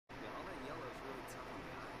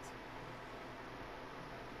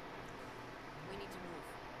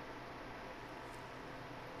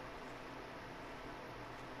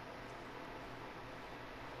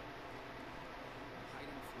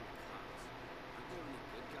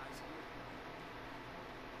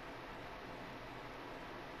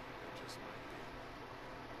this might be.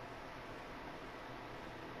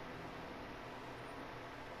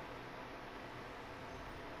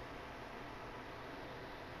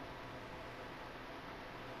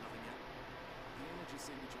 Nothing yet? The energy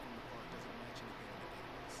signature from the pod doesn't match anything in the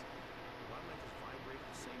database. Why don't I just vibrate at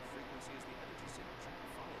the same frequency as the energy signature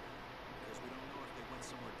and follow them? Because we don't know if they went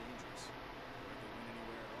somewhere dangerous, or if they went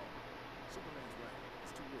anywhere at all. Superman's right.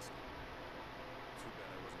 It's too risky. Too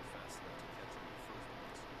bad I wasn't fast enough to catch him in the first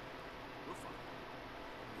place. We're fine.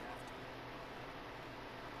 We have to.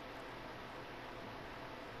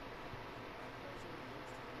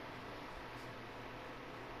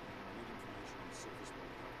 I need information on surface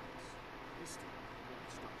world governments. History,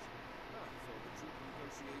 construction. For the troop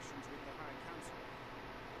negotiations with the High Council.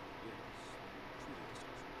 Yes, treaty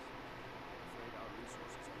discussions. I'm afraid our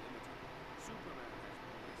resources are limited. Superman has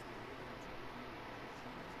always been willing to review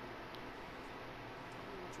regimes. Tell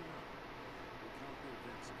me what you know. Recount the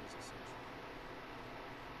events of his ascension.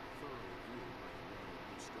 Thorough review might warrant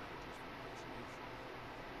new strategies for negotiation.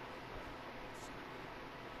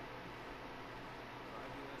 But I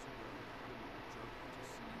view as a very criminal joke to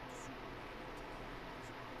see Superman interfering with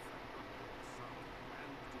his artifact under the sun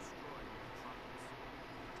and destroying Metropolis.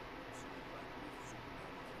 So you'd like to leave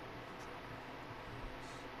Superman with you in control? Yes.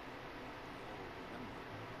 We all remember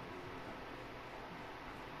how we were that way.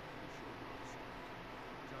 We sure was.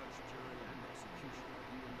 Judge, jury, and executioner,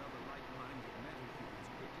 you and other like-minded metahumans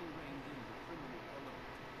quickly reined in the criminal element,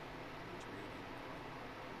 which made him quite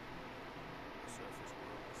popular. The surface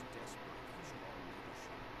world was desperate for strong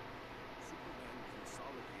leadership. Superman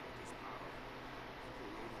consolidated his power,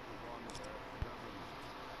 created the one Earth government,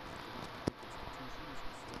 democratic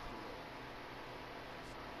institutions were swept away.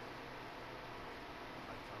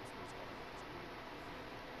 My counselors always believed.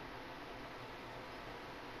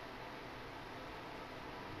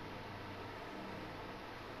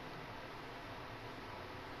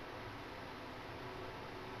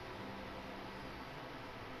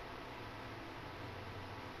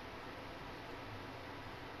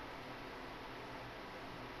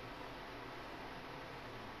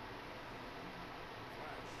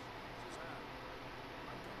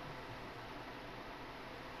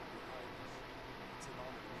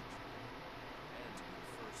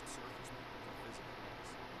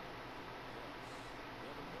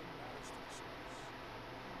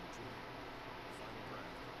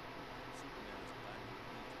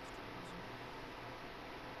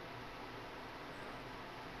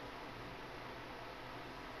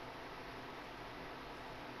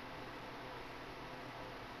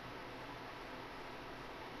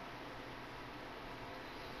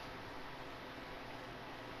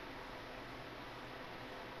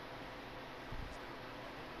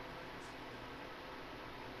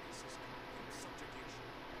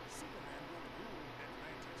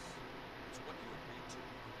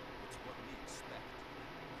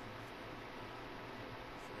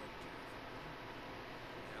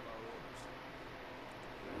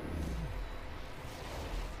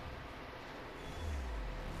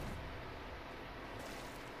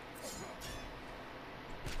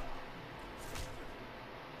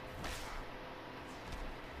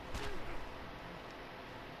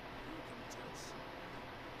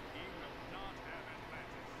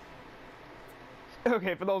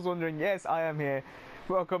 Okay, for those wondering, yes, I am here.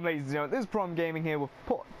 Welcome, ladies and gentlemen. This is Prom Gaming here with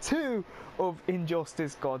part 2 of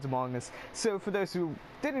Injustice Gods Among Us. So, for those who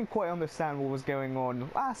didn't quite understand what was going on,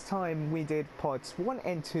 last time we did parts 1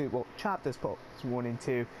 and 2, well, chapters parts 1 and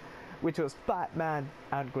 2, which was Batman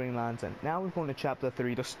and Green Lantern. Now we're going to chapter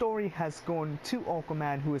 3. The story has gone to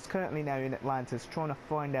Aquaman, who is currently now in Atlantis, trying to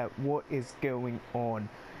find out what is going on.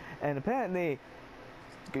 And apparently,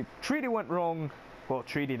 the treaty went wrong. Well,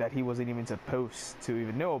 treaty that he wasn't even supposed to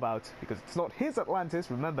even know about, because it's not his Atlantis,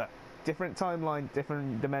 remember. Different timeline,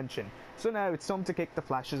 different dimension. So now it's time to kick the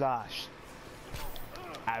Flash's ass.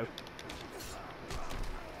 Ow.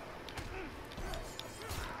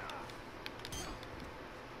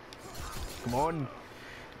 Come on.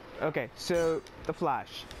 Okay, so the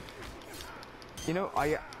Flash. You know,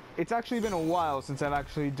 it's actually been a while since I've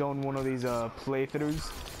actually done one of these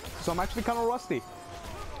playthroughs, so I'm actually kind of rusty.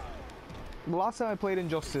 The last time I played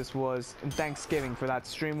Injustice was in Thanksgiving for that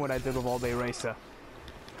stream what I did with All Day Racer.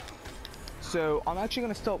 So I'm actually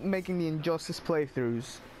going to start making the Injustice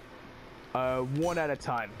playthroughs one at a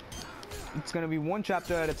time. It's going to be one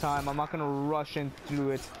chapter at a time. I'm not going to rush in through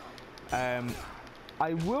it.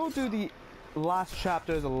 I will do the last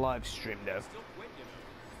chapter as a live stream though.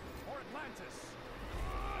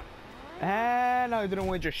 And I didn't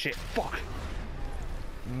win your shit. Fuck.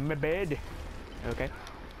 My bad. Okay.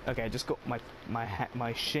 Okay, I just got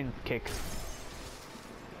my shin kicked.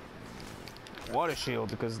 water shield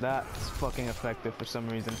because that's fucking effective for some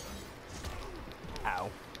reason. Ow.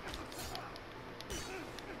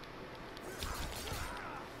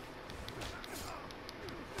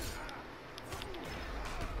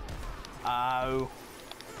 Ow.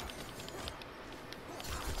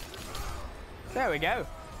 There we go.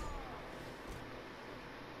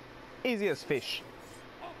 Easy as fish.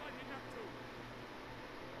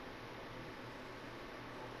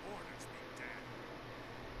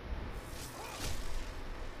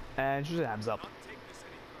 And Shazam's up.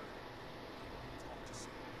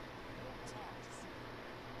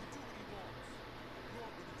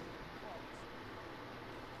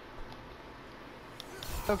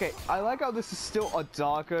 Okay, I like how this is still a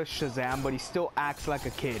darker Shazam, but he still acts like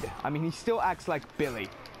a kid. I mean, he still acts like Billy.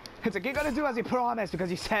 It's like, you're gonna do as you promised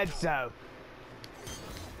because you said so.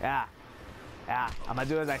 Yeah. Yeah, I'm gonna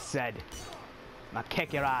do as I said. I'm gonna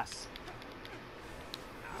kick your ass.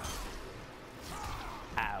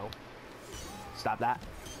 Ow. Stop that.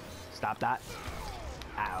 Stop that.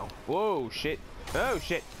 Ow. Whoa, shit. Oh,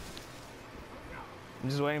 shit. I'm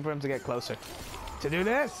just waiting for him to get closer. To do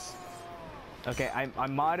this! Okay, I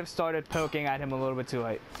might have started poking at him a little bit too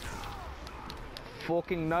late.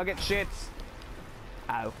 Fucking nugget shits.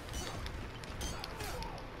 Ow.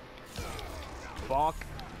 Fuck.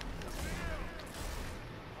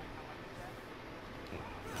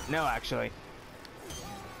 No, actually.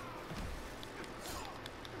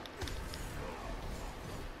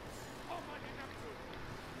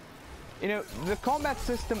 You know, the combat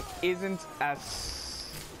system isn't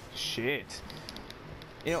as... shit.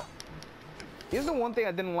 You know, here's the one thing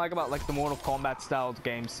I didn't like about like the Mortal Kombat styled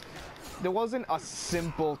games. There wasn't a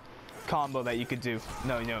simple combo that you could do.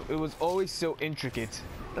 No, it was always so intricate.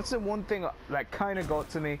 That's the one thing that kind of got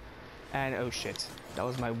to me. And oh shit, that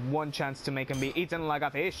was my one chance to make him be eaten like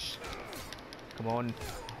a fish. Come on.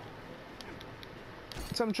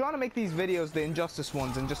 So I'm trying to make these videos, the Injustice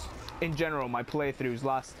ones, and just in general my playthroughs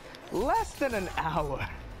last less than an hour.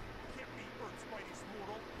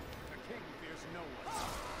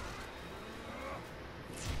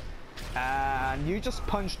 And you just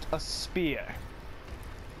punched a spear.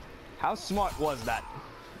 How smart was that?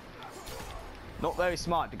 Not very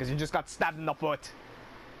smart, because you just got stabbed in the foot.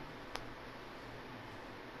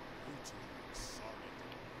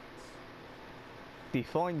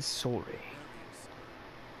 Define sorry.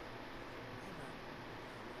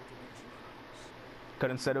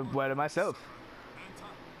 Couldn't say a word of myself.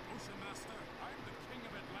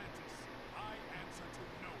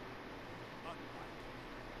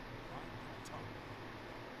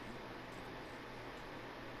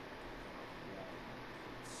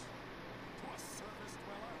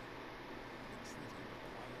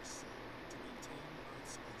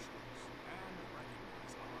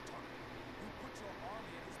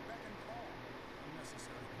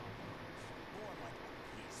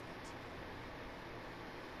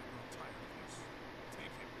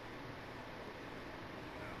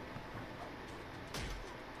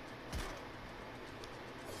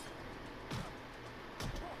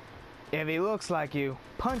 If he looks like you,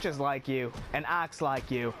 punches like you, and acts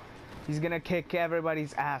like you, he's gonna kick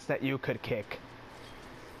everybody's ass that you could kick.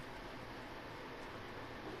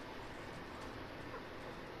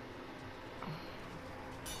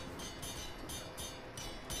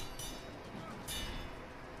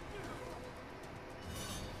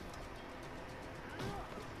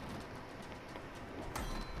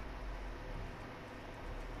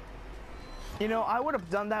 You know, I would have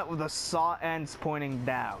done that with the saw ends pointing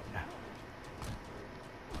down.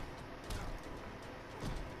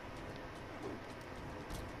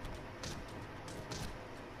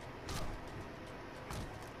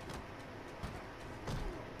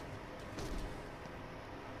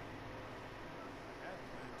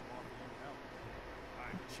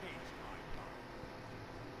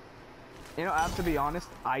 You know, I have to be honest,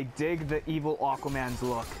 I dig the evil Aquaman's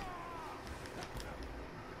look.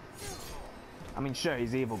 I mean, sure,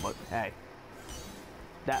 he's evil, but hey.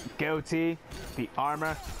 That goatee, the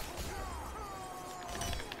armor.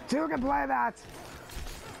 Two can play that!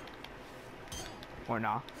 Or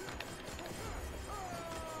not.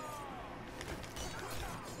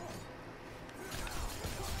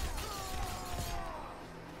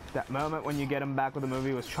 That moment when you get him back with the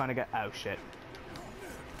movie was trying to get... oh, shit.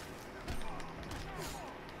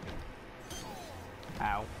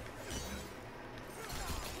 Ow.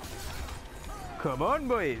 Come on,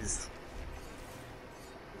 boys.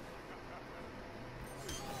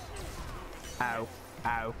 Ow.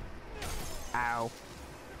 Ow. Ow.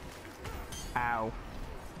 Ow.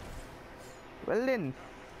 Well then.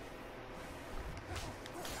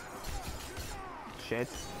 Shit.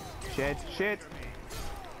 Shit, shit.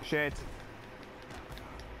 Shit.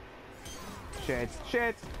 Shit,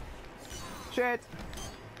 shit. Shit.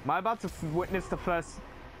 Am I about to witness the first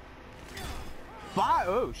fire?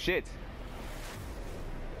 Oh, shit.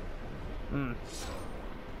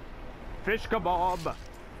 Fish kebab.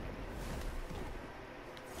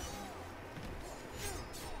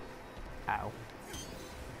 Ow.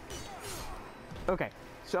 Okay,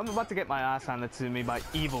 so I'm about to get my ass handed to me by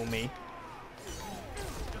evil me.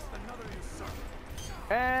 Just another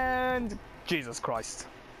usurper. And Jesus Christ.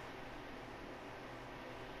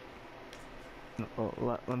 Oh,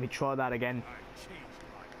 let me try that again. I've changed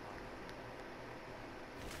my mind.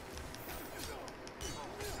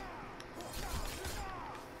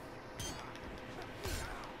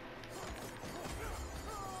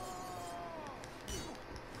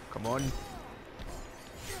 Come on.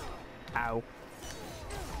 Ow.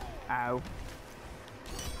 Ow.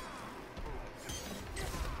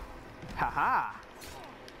 Haha!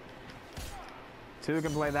 Two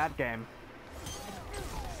can play that game.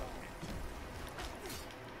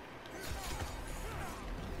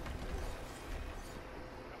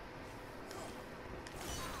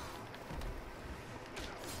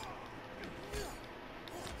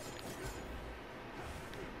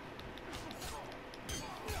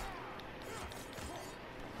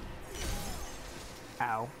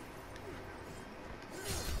 Ow.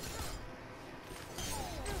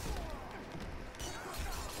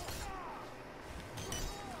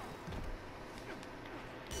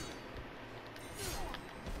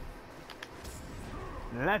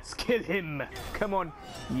 Let's kill him! Come on.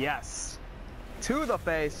 Yes. To the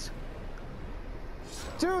face.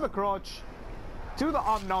 To the crotch. To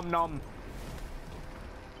the nom nom.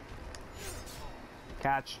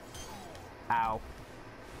 Catch. Ow.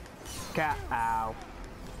 Cat. Ow.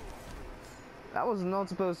 That was not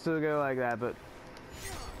supposed to go like that, but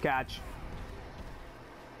catch.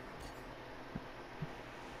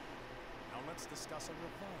 Now let's discuss a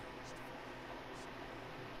revised.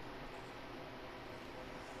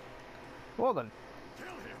 Well then. Kill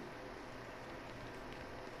him.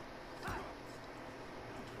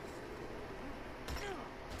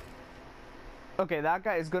 Okay, that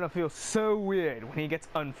guy is gonna feel so weird when he gets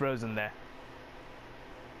unfrozen there.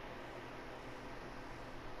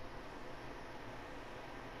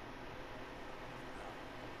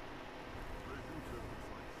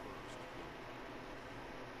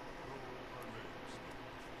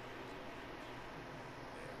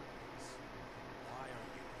 Why are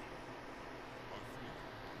you here?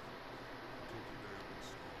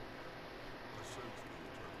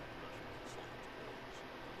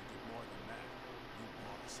 You did more than that. You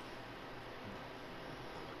bought us.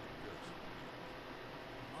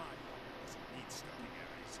 My army doesn't need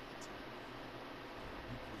superheris.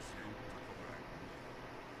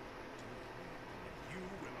 You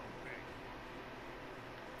will obey.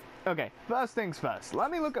 Okay, first things first. Let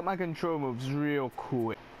me look at my control moves real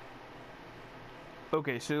quick.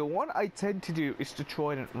 Okay, so the one I tend to do is the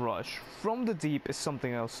Trident Rush. From the deep is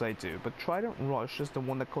something else I do, but Trident Rush is the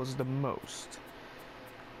one that causes the most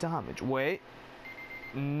damage. Wait.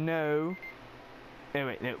 No. Oh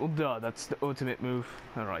wait, no, duh, that's the ultimate move.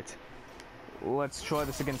 Alright. Let's try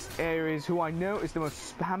this against Ares, who I know is the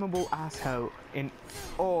most spammable asshole in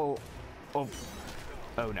all of...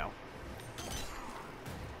 Oh no.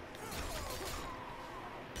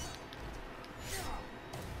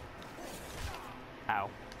 Ow.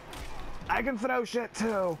 I can throw shit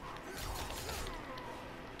too!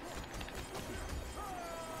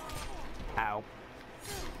 Ow.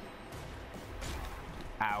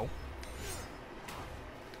 Ow.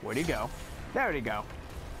 Where'd he go? There'd he go.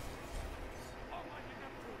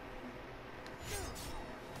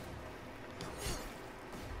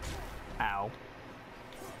 Ow.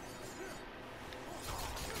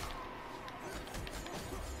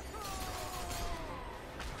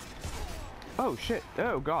 Oh shit.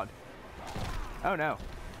 Oh god. Oh no.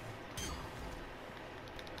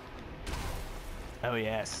 Oh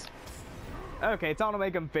yes. Okay, time to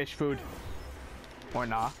make him fish food. Or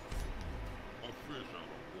not. You're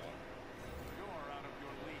out of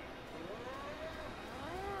your league.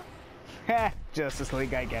 Heh, Justice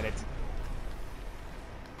League, I get it.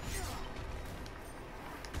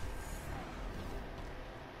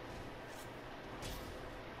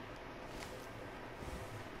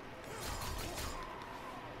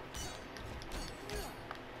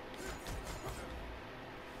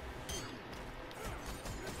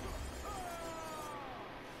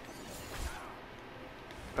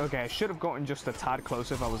 Okay, I should have gotten just a tad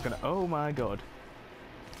closer if I was gonna... Oh my god.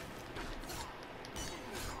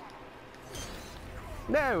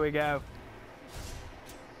 There we go.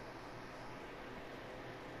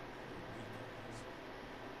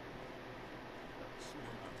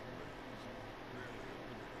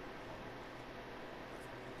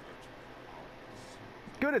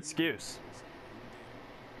 Good excuse.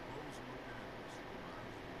 Those who look at us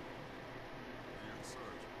the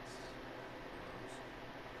insurgents, heroes,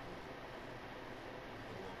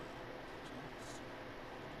 beloved Jews.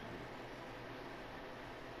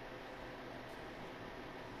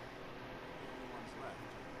 The only ones left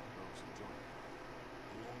are those who joined,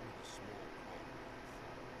 along with a small column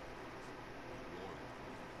of loyal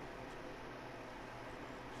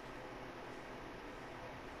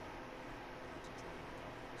to join the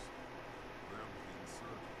cause. Them the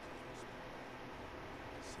insurgents as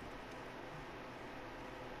we speak. Simply.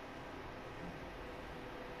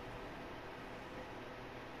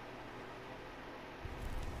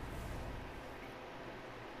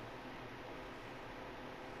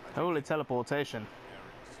 Holy teleportation.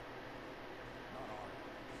 Areas. Not our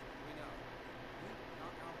areas. We know. We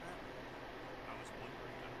knock out that one. I was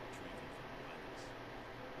wondering how to retrieve you from the lens.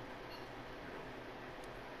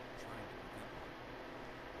 Trying to prevent one.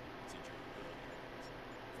 It's a durability bonus.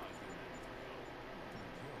 5 year 93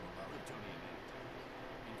 about plutonium antidote.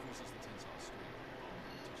 Increases the tensile strength of bone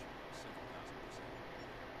and tissue by several thousand%.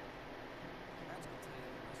 That's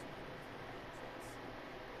contained in the rest of the traits.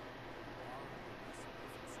 Are the recipe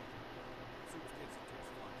from Super. Soup's gives it to his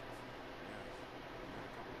flunkies. Yes, we met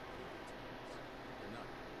a couple of people teams. They're not.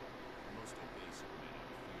 Most obey Superman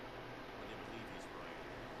out of fear, but they believe he's right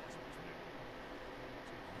and lost respect. So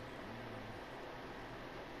I'm the only one left.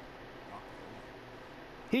 Not the only one.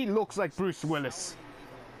 He looks like Bruce Willis.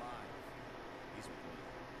 How are you even alive? He's with me.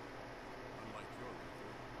 Unlike your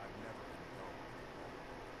Luthor, I've never been dull with the ball.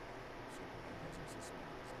 Superman doesn't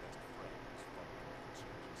suspect his best friend is fumbling with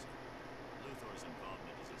insurgency. Luthor's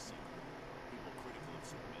involvement is a secret. People critical of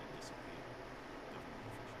Superman disappear. Government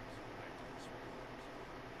officials, activists, reporters.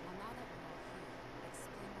 Well, now that we're all here,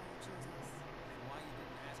 explain why you chose us. And why you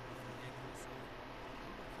didn't ask me for yanking us over? We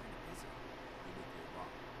were kind of busy. The nuclear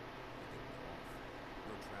bomb. We didn't go off.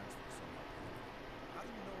 Your transfer somehow prevented it. How do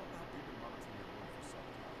you know about? We've been monitoring your room for some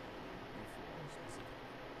time. You four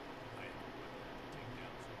specifically. I have a weapon to take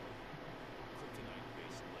down someone.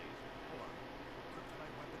 Kryptonite-based laser. Hold on.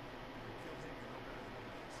 Kryptonite weapon? You kill him, you know better than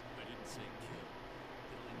anyone else. I didn't say kill.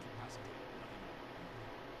 It'll incapacitate him, nothing more.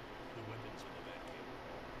 The weapon's on the back cable.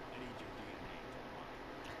 I need your DNA to unlock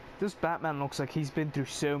it. This Batman looks like he's been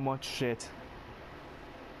through so much shit.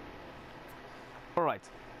 Alright.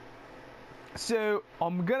 So,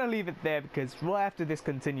 I'm gonna leave it there because right after this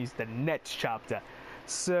continues the next chapter.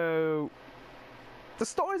 So, the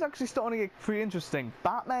story's actually starting to get pretty interesting.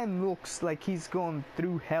 Batman looks like he's gone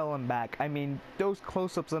through hell and back. I mean, those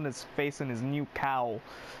close-ups on his face and his new cowl.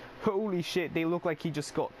 Holy shit, they look like he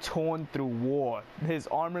just got torn through war. His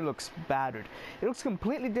armor looks battered. It looks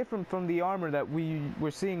completely different from the armor that we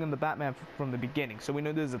were seeing in the Batman from the beginning. So we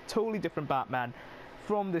know there's a totally different Batman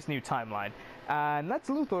from this new timeline. And Lex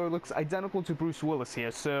Luthor looks identical to Bruce Willis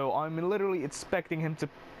here, so I'm literally expecting him to,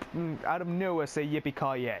 out of nowhere, say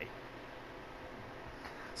yippee-ki-yay.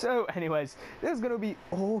 So, anyways, this is going to be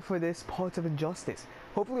all for this part of Injustice.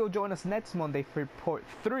 Hopefully you'll join us next Monday for part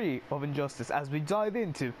 3 of Injustice as we dive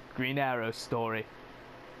into Green Arrow's story.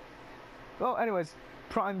 Well, anyways,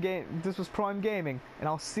 this was Prime Gaming, and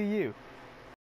I'll see you